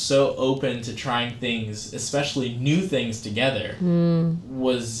people were so open to trying things, especially new things together,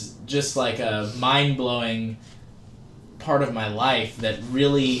 was just a mind-blowing part of my life that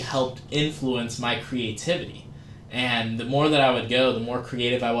really helped influence my creativity. And the more that I would go, the more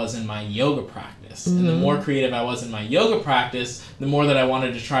creative I was in my yoga practice. And the more creative I was in my yoga practice, the more that I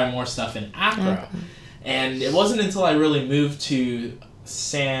wanted to try more stuff in acro. And it wasn't until I really moved to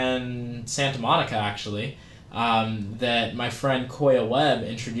Santa Monica, actually, that my friend Koya Webb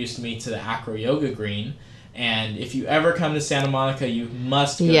introduced me to the Acro Yoga Green. And if you ever come to Santa Monica, you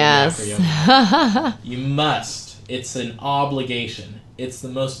must go to the Acro Yoga Green. You must. It's an obligation. It's the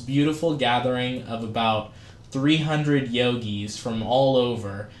most beautiful gathering of about 300 yogis from all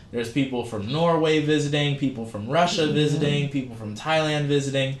over. There's people from Norway visiting, people from Russia visiting, people from Thailand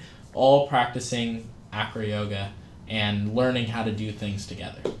visiting, all practicing acro yoga and learning how to do things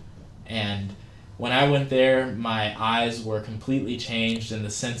together. And when I went there, my eyes were completely changed in the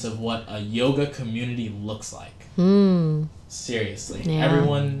sense of what a yoga community looks like. Seriously. Yeah.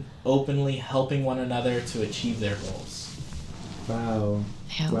 Everyone openly helping one another to achieve their goals. Wow.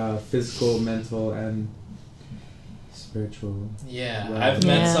 Yeah. Wow. Physical, mental, and spiritual. Yeah. Wow. I've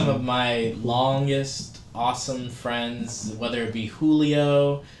met Yeah. some of my longest awesome friends, whether it be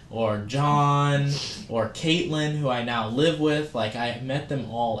Julio or John or Caitlin, who I now live with. I met them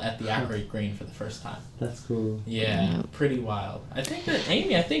all at the Acro Green for the first time. That's cool. Yeah, Yeah. pretty wild. I think that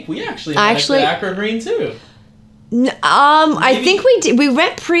Amy, we actually met at the Acro Green too. I think we did. We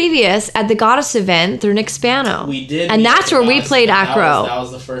went previous at the Goddess event through Nick Spano. We did. And that's where we played acro. That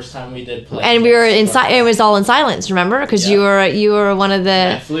was the first time we did play. And we were inside. It was all in silence, remember? Because you were one of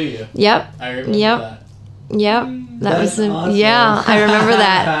the... I flew you. Yep. I remember that. Yep. That's awesome. Yeah, I remember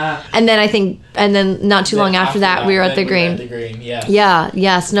that. And then not too long after that, we were at the Green. Yeah. Yeah,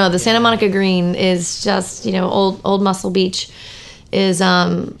 yes. No, the Santa Monica Green is just, old Muscle Beach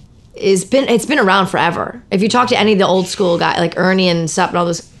it's been around forever. If you talk to any of the old school guys like Ernie and Sup and all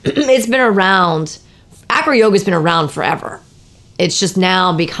those, it's been around. Acro yoga's been around forever. It's just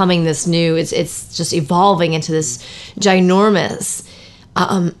now becoming this new. It's just evolving into this ginormous,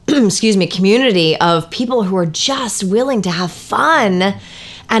 community of people who are just willing to have fun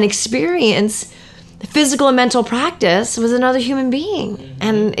and experience physical and mental practice with another human being.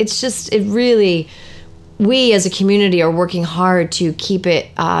 And it's just we as a community are working hard to keep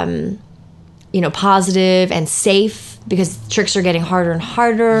it, positive and safe because tricks are getting harder and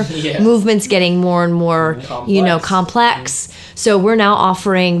harder. Yeah. Movement's getting more and more, complex. So we're now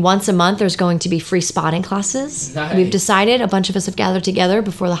offering once a month, there's going to be free spotting classes. Nice. We've decided, a bunch of us have gathered together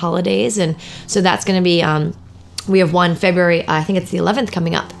before the holidays. And so that's going to be, we have one February, I think it's the 11th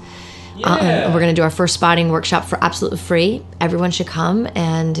coming up. We're going to do our first spotting workshop for absolutely free. Everyone should come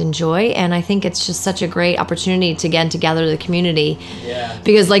and enjoy. And I think it's just such a great opportunity to get together the community. Yeah.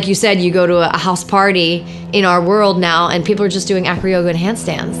 Because like you said, you go to a house party in our world now and people are just doing acro yoga and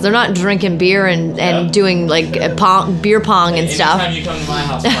handstands. They're not drinking beer and doing like beer pong and stuff. Anytime you come to my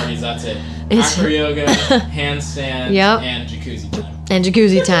house parties, that's it. Acro yoga, handstand, and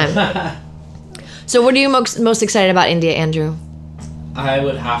jacuzzi time. So what are you most excited about India, Andrew? I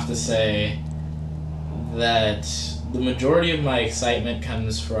would have to say that the majority of my excitement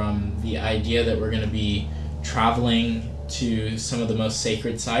comes from the idea that we're going to be traveling to some of the most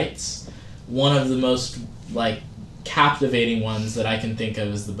sacred sites. One of the most captivating ones that I can think of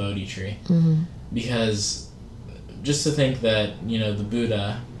is the Bodhi tree. Mm-hmm. Because just to think that, the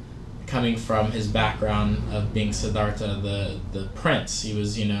Buddha, coming from his background of being Siddhartha, the prince, he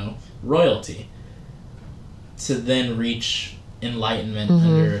was, royalty, to then reach enlightenment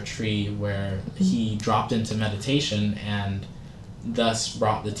under a tree where he dropped into meditation and thus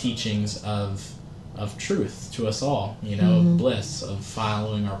brought the teachings of truth to us all, of bliss, of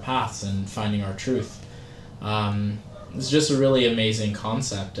following our paths and finding our truth. It's just a really amazing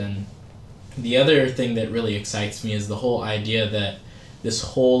concept. And the other thing that really excites me is the whole idea that this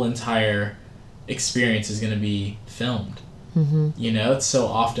whole entire experience is going to be filmed. Mm-hmm. It's so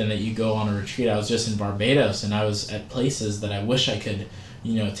often that you go on a retreat. I was just in Barbados and I was at places that I wish I could,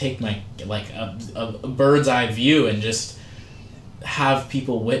 take my, a bird's eye view and just have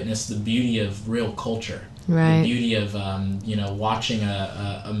people witness the beauty of real culture. Right. The beauty of, watching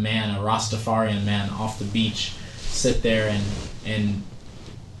a man, a Rastafarian man off the beach, sit there and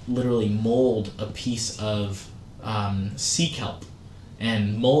literally mold a piece of sea kelp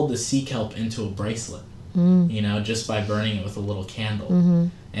and mold the sea kelp into a bracelet. Just by burning it with a little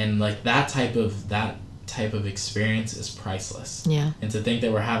candle. And that type of experience is priceless. Yeah. And to think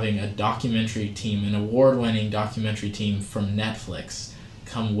that we're having a documentary team, an award-winning documentary team from Netflix,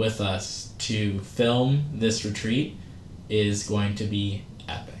 come with us to film this retreat is going to be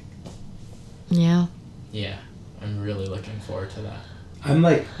epic. Yeah. Yeah. I'm really looking forward to that. I'm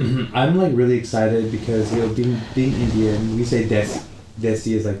really excited because being Indian, we say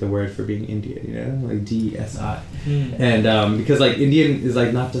Desi is the word for being Indian, D-E-S-I. And because Indian is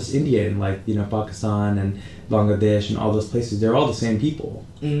not just Indian, Pakistan and Bangladesh and all those places, they're all the same people.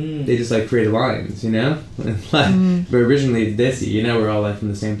 They just created lines, but originally Desi, we're all from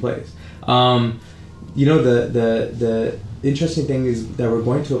the same place. The interesting thing is that we're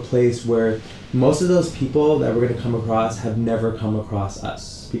going to a place where most of those people that we're going to come across have never come across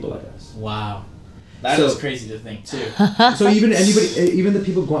us, people like us. Wow. That is crazy to think too. So even the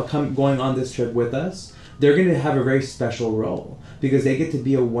people going on this trip with us, they're going to have a very special role because they get to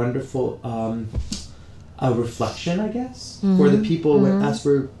be a wonderful a reflection, I guess, for the people as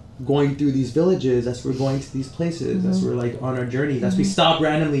we're going through these villages, as we're going to these places, as we're on our journeys, as we stop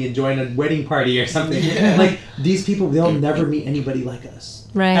randomly and join a wedding party or something. Yeah. These people, they'll never meet anybody like us,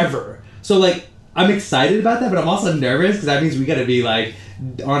 right? Ever. So I'm excited about that, but I'm also nervous because that means we got to be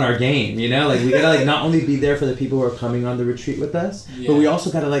on our game, we gotta not only be there for the people who are coming on the retreat with us, but we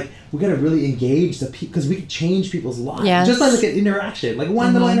also gotta we gotta really engage the people because we could change people's lives. Yes. Just an interaction,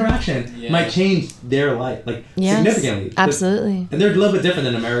 one little interaction might change their life significantly. Absolutely. And they're a little bit different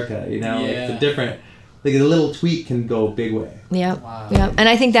than America, it's a different Like a little tweak can go a big way. Yeah, yeah, and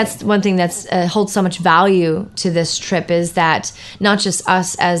I think that's one thing that's holds so much value to this trip is that not just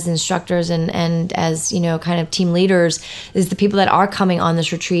us as instructors and as kind of team leaders, is the people that are coming on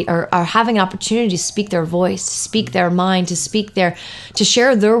this retreat are having an opportunity to speak their voice, to speak their mind, to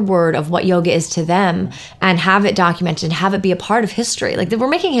share their word of what yoga is to them, and have it documented and have it be a part of history. Like we're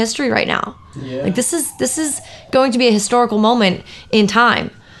making history right now. Yeah. Like this is going to be a historical moment in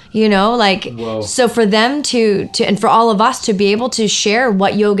time. Whoa. So for them to and for all of us to be able to share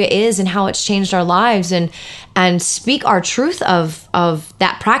what yoga is and how it's changed our lives and speak our truth of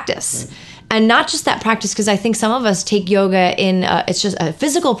that practice. Right. And not just that practice, because I think some of us take yoga in it's just a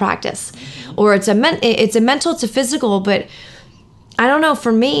physical practice, or it's a mental, it's a physical. But I don't know.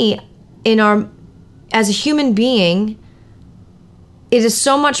 For me, as a human being, it is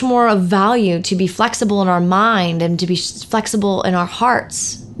so much more of value to be flexible in our mind and to be flexible in our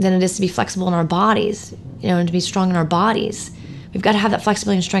hearts than it is to be flexible in our bodies, and to be strong in our bodies. We've got to have that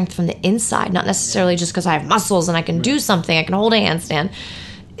flexibility and strength from the inside, not necessarily just because I have muscles and I can do something, I can hold a handstand.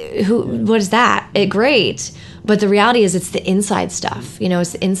 What is that? Great. But the reality is it's the inside stuff.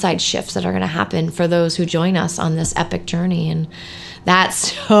 It's the inside shifts that are going to happen for those who join us on this epic journey. And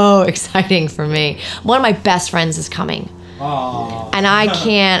that's so exciting for me. One of my best friends is coming. Aww. And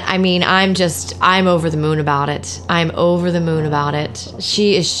I'm over the moon about it. I'm over the moon about it.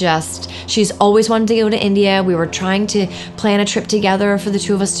 She's always wanted to go to India. We were trying to plan a trip together for the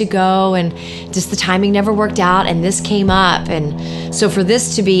two of us to go, and just the timing never worked out, and this came up. And so for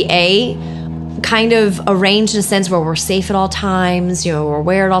this to be kind of arranged in a sense where we're safe at all times, we're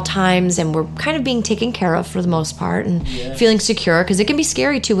aware at all times, and we're kind of being taken care of for the most part, and feeling secure, because it can be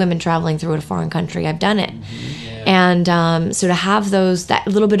scary, two women traveling through a foreign country. I've done it. And so to have that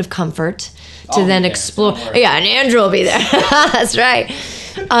little bit of comfort to then explore. Yeah, and Andrew will be there. That's right.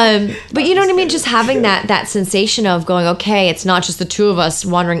 But you know what I mean? Just having that sensation of going, okay, it's not just the two of us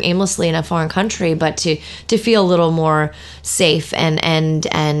wandering aimlessly in a foreign country, but to feel a little more safe and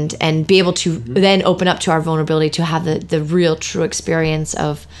be able to then open up to our vulnerability, to have the real true experience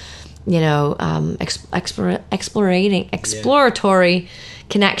of, exploratory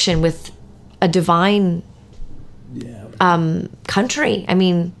connection with a divine country. I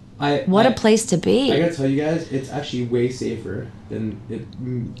mean, what a place to be. I gotta tell you guys, it's actually way safer than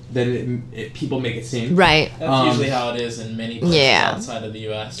people make it seem. Right. That's usually how it is in many places outside of the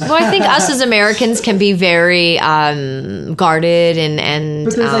U.S. Well, I think us as Americans can be very guarded and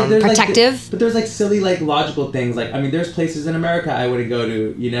protective. But there's silly logical things. There's places in America I wouldn't go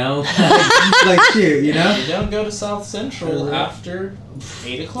to. Shoot, You don't go to South Central after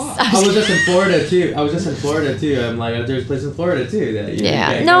 8 o'clock. I was just in Florida too. I'm like, there's places in Florida too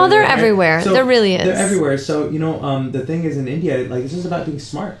that no, they're everywhere. So there really is. They're everywhere. So the thing is, in India, it's just about being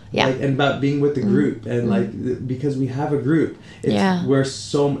smart, and about being with the group, and because we have a group, it's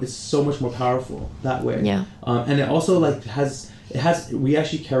so much more powerful that way. Yeah. And it also we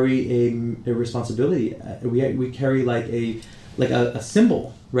actually carry a responsibility. We carry a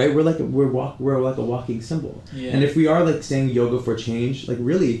symbol. Right, we're like a walking symbol, and if we are saying yoga for change,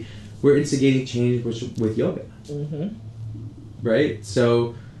 really, we're instigating change with yoga, right?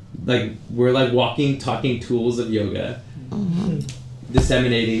 So, we're walking, talking tools of yoga,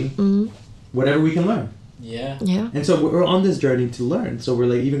 disseminating whatever we can learn. Yeah. And so we're on this journey to learn. So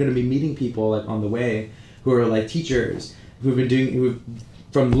we're even going to be meeting people on the way who are teachers who've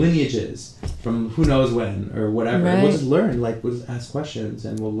from lineages, from who knows when or whatever. Right. We'll just learn, we'll just ask questions,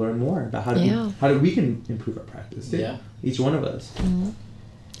 and we'll learn more about how we can improve our practice too. Yeah. Each one of us. Mm-hmm.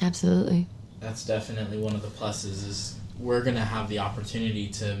 Absolutely. That's definitely one of the pluses, is we're going to have the opportunity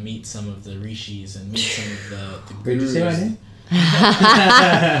to meet some of the rishis and meet some of the gurus. Did you say my name?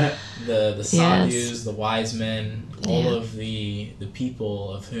 the sadhus, the wise men, all of the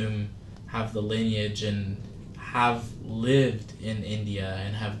people of whom have the lineage and have lived in India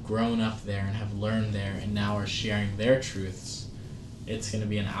and have grown up there and have learned there and now are sharing their truths. It's going to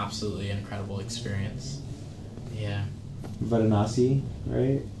be an absolutely incredible experience. Yeah. Varanasi,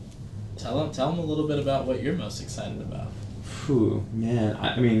 right? Tell them a little bit about what you're most excited about. Phew, man.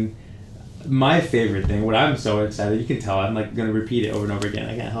 I mean, my favorite thing, what I'm so excited, you can tell, I'm going to repeat it over and over again.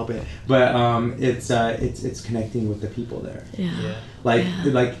 I can't help it. But it's connecting with the people there. Yeah.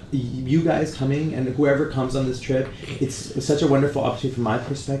 You guys coming and whoever comes on this trip, it's such a wonderful opportunity from my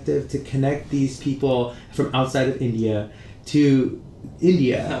perspective to connect these people from outside of India to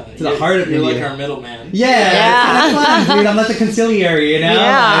India, to the heart of India. You're like our middleman. Yeah. It's fun, dude. I'm like the conciliary,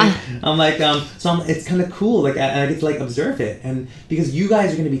 Yeah. It's kind of cool, and I get to observe it, and because you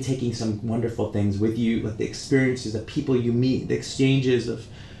guys are going to be taking some wonderful things with you, the experiences, the people you meet, the exchanges of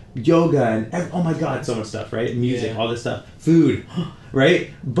yoga and oh my god, so much stuff, right? Music, Yeah. all this stuff, food,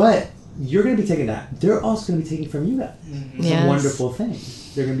 right? But you're going to be taking that. They're also going to be taking from you guys some Yes. wonderful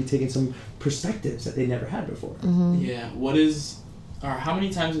things. They're going to be taking some perspectives that they never had before. Yeah. How many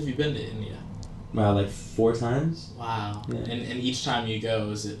times have you been to India? Wow, like 4 times. Wow. Yeah. And each time you go,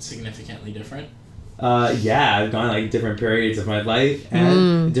 is it significantly different? Yeah, I've gone like different periods of my life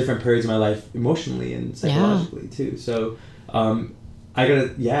and different periods of my life emotionally and psychologically too. So, I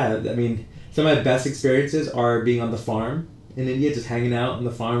mean, some of my best experiences are being on the farm in India, just hanging out on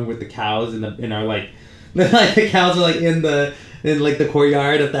the farm with the cows in our like, like the cows are like in the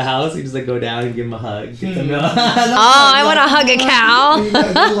courtyard of the house. You just like go down and give them a hug. Get some milk. I want to hug a cow.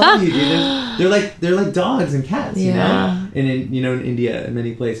 They love you, dude. They're like dogs and cats, you Yeah. know. And in India, in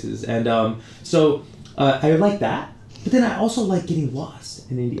many places, and so I like that. But then I also like getting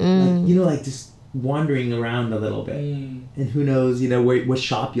lost in India, like just wandering around a little bit, and who knows, what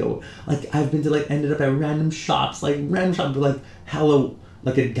shop I've been to ended up at random shops, but hello,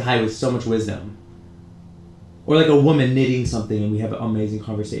 like a guy with so much wisdom. Or like a woman knitting something and we have an amazing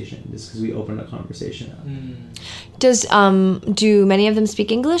conversation just because we open a conversation up. Do many of them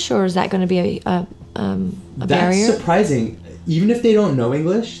speak English, or is that going to be a That's barrier? surprising. Even if they don't know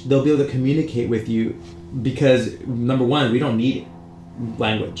English, they'll be able to communicate with you because, number one, we don't need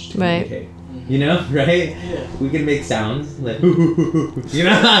language to Right. communicate. You know, right? Yeah. We can make sounds like, but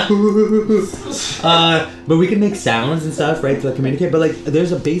we can make sounds and stuff, right, to communicate. But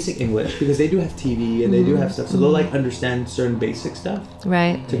there's a basic English because they do have TV and they do have stuff, so they'll understand certain basic stuff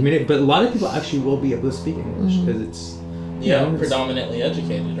Right. to communicate. But a lot of people actually will be able to speak English because it's it's Predominantly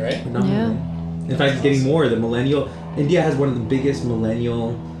educated, right? predominantly. In fact, it's getting more. India has one of the biggest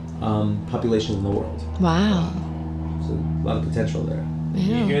millennial populations in the world. Wow. So a lot of potential there.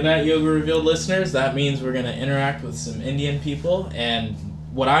 You hear that, Yoga Revealed listeners? That means we're going to interact with some Indian people, and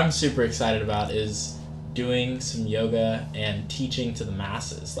what I'm super excited about is doing some yoga and teaching to the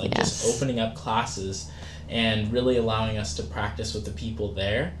masses, just opening up classes and really allowing us to practice with the people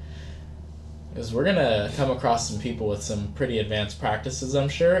there. Because we're going to come across some people with some pretty advanced practices, I'm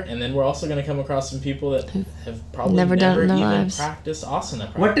sure, and then we're also going to come across some people that have probably Never done it in their even lives. practiced asana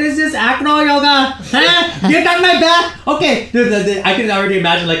practice. What is this acro yoga? Huh? Get on my back. Okay, I can already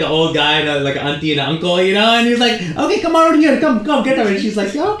imagine like an old guy and like an auntie and an uncle, and he's like, okay, come on over here, come, get over. And she's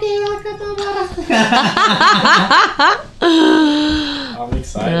like, okay. I'm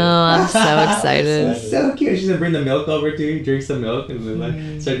excited. Oh, I'm so excited. So cute. She's gonna bring the milk over to you, drink some milk, and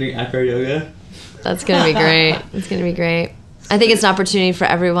then start doing acro yoga. That's going to be great. It's going to be great. I think it's an opportunity for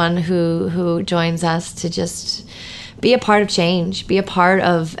everyone who joins us to just be a part of change, be a part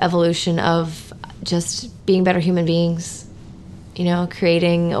of evolution, of just being better human beings,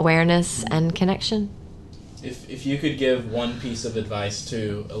 creating awareness and connection. If you could give one piece of advice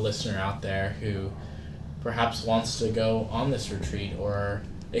to a listener out there who perhaps wants to go on this retreat or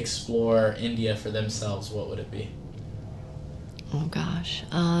explore India for themselves, what would it be? Oh, gosh.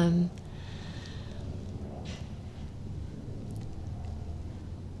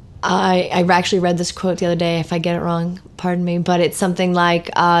 I actually read this quote the other day. If I get it wrong, pardon me, but it's something like,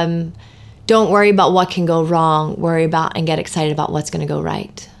 don't worry about what can go wrong, worry about and get excited about what's going to go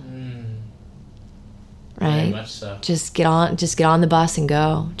right. Right? Very much so. Just get on the bus and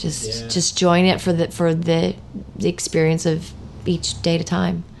go. Just join it for the experience of each day at a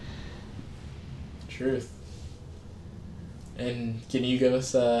time. Truth. And can you give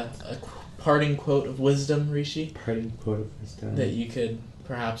us a parting quote of wisdom, Rishi? Parting quote of wisdom. That you could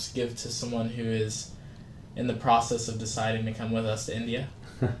perhaps give to someone who is in the process of deciding to come with us to India?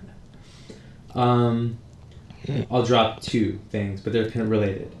 I'll drop 2 things, but they're kind of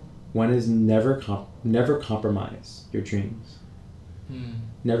related. One is never compromise your dreams.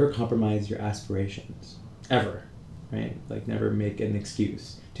 Never compromise your aspirations. Ever. Right? Never make an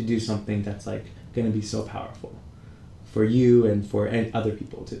excuse to do something that's going to be so powerful for you and for other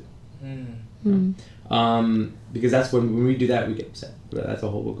people too. Because that's when we do that, we get upset. But that's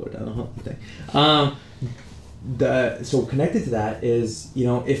we'll go down the whole thing. So connected to that is,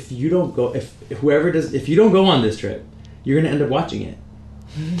 if you don't go on this trip, you're gonna end up watching it.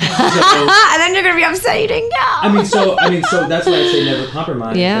 And then you're gonna be upset you didn't go. I mean, so that's why I say never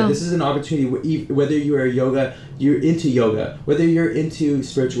compromise. Yeah. This is an opportunity. Whether you're into yoga, whether you're into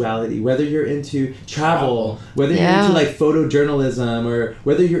spirituality, whether you're into travel, whether you're into photojournalism, or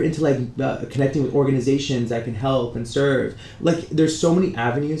whether you're into connecting with organizations that can help and serve. There's so many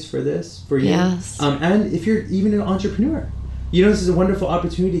avenues for this for you. Yes. And if you're even an entrepreneur, this is a wonderful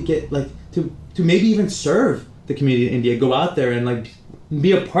opportunity to get to maybe even serve the community in India. Go out there and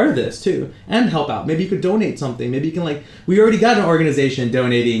be a part of this too and help out. Maybe you could donate something. Maybe you can we already got an organization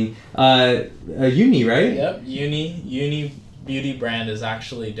donating Uni, right? Yep, Uni Beauty brand is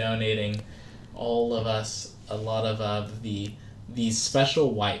actually donating all of us a lot of these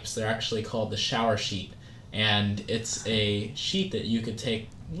special wipes. They're actually called the shower sheet, and it's a sheet that you could take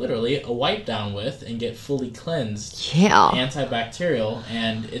literally a wipe down with and get fully cleansed, antibacterial,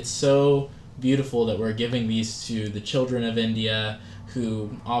 and it's so beautiful that we're giving these to the children of India who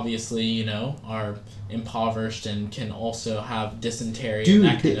obviously, are impoverished and can also have dysentery and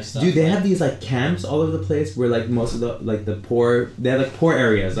that kind of stuff. Dude, they have these camps all over the place where most of the poor, they have poor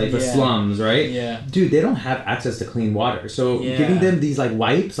areas, the slums, right? Yeah. Dude, they don't have access to clean water. So giving them these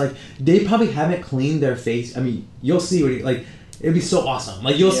wipes, they probably haven't cleaned their face. I mean, you'll see what it'd be so awesome.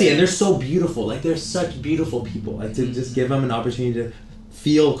 You'll see, and they're so beautiful. They're such beautiful people. To just give them an opportunity to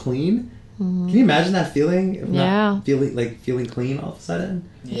feel clean. Can you imagine that feeling? Not feeling clean all of a sudden.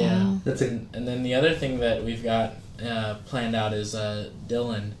 Yeah, that's it. And then the other thing that we've got planned out is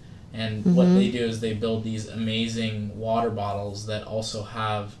Dylan, and what they do is they build these amazing water bottles that also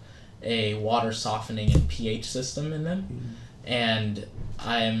have a water softening and pH system in them, and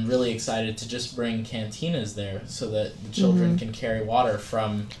I am really excited to just bring cantinas there so that the children can carry water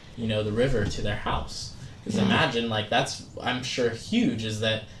from the river to their house. Because imagine that's, I'm sure, huge is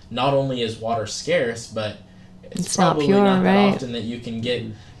that not only is water scarce, but it's probably not pure, not that right? often that you can get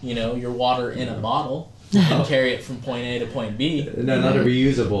your water in a bottle and carry it from point A to point B. No, not a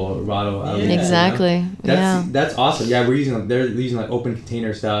reusable bottle. Exactly. That's awesome. Yeah, they're using open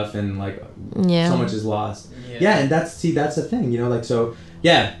container stuff, and so much is lost. Yeah, and that's the thing. So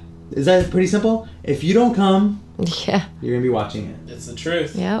yeah, is that pretty simple? If you don't come, you're gonna be watching it. It's the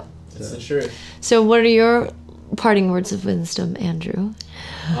truth. Yep. It's the truth. So what are your parting words of wisdom, Andrew?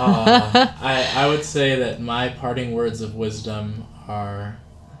 I would say that my parting words of wisdom are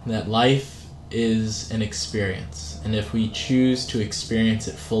that life is an experience, and if we choose to experience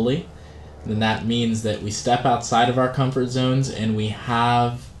it fully, then that means that we step outside of our comfort zones and we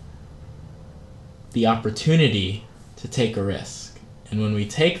have the opportunity to take a risk. And when we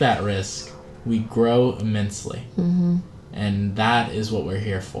take that risk, we grow immensely. And that is what we're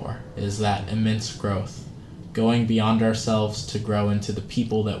here for, is that immense growth. Going beyond ourselves to grow into the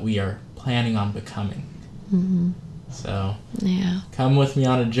people that we are planning on becoming. So, come with me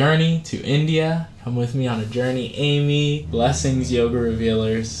on a journey to India. Come with me on a journey, Amy. Blessings, Yoga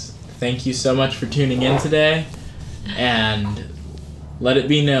Revealers. Thank you so much for tuning in today. And let it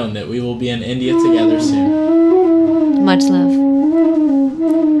be known that we will be in India together soon. Much love.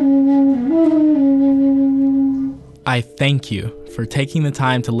 I thank you for taking the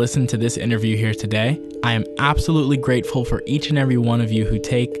time to listen to this interview here today. I am absolutely grateful for each and every one of you who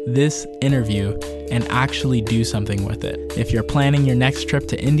take this interview and actually do something with it. If you're planning your next trip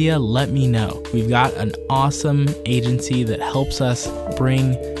to India, let me know. We've got an awesome agency that helps us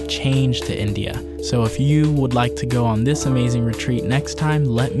bring change to India. So if you would like to go on this amazing retreat next time,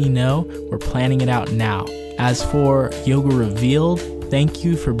 let me know. We're planning it out now. As for Yoga Revealed, thank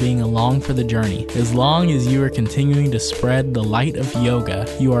you for being along for the journey. As long as you are continuing to spread the light of yoga,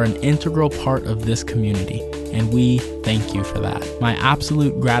 you are an integral part of this community, and we thank you for that. My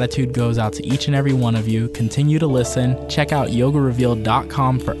absolute gratitude goes out to each and every one of you. Continue to listen. Check out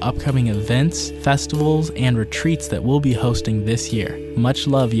yogarevealed.com for upcoming events, festivals, and retreats that we'll be hosting this year. Much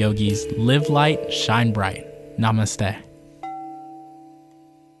love, yogis. Live light, shine bright. Namaste.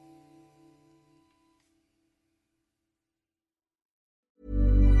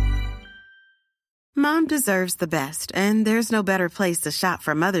 Mom deserves the best, and there's no better place to shop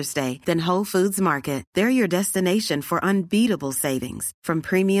for Mother's Day than Whole Foods Market. They're your destination for unbeatable savings, from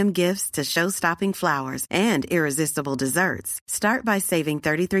premium gifts to show-stopping flowers and irresistible desserts. Start by saving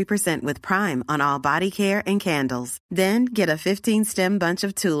 33% with Prime on all body care and candles. Then get a 15-stem bunch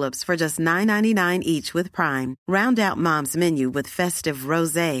of tulips for just $9.99 each with Prime. Round out Mom's menu with festive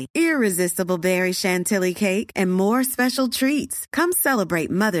rosé, irresistible berry chantilly cake, and more special treats. Come celebrate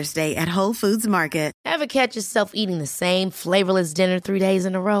Mother's Day at Whole Foods Market. Ever catch yourself eating the same flavorless dinner 3 days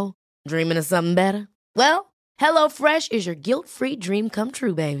in a row? Dreaming of something better? Well, HelloFresh is your guilt-free dream come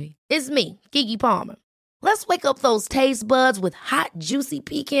true, baby. It's me, Keke Palmer. Let's wake up those taste buds with hot, juicy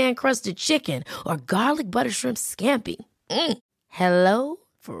pecan-crusted chicken or garlic butter shrimp scampi. Hello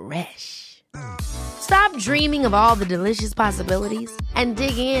Fresh. Stop dreaming of all the delicious possibilities and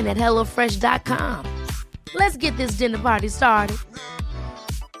dig in at HelloFresh.com. Let's get this dinner party started.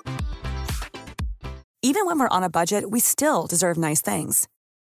 Even when we're on a budget, we still deserve nice things.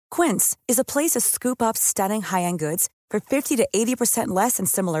 Quince is a place to scoop up stunning high-end goods for 50 to 80% less than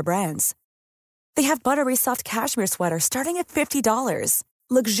similar brands. They have buttery soft cashmere sweaters starting at $50,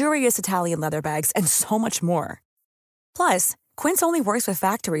 luxurious Italian leather bags, and so much more. Plus, Quince only works with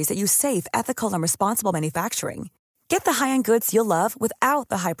factories that use safe, ethical, and responsible manufacturing. Get the high-end goods you'll love without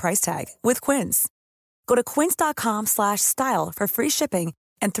the high price tag with Quince. Go to quince.com/style for free shipping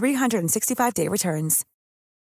and 365-day returns.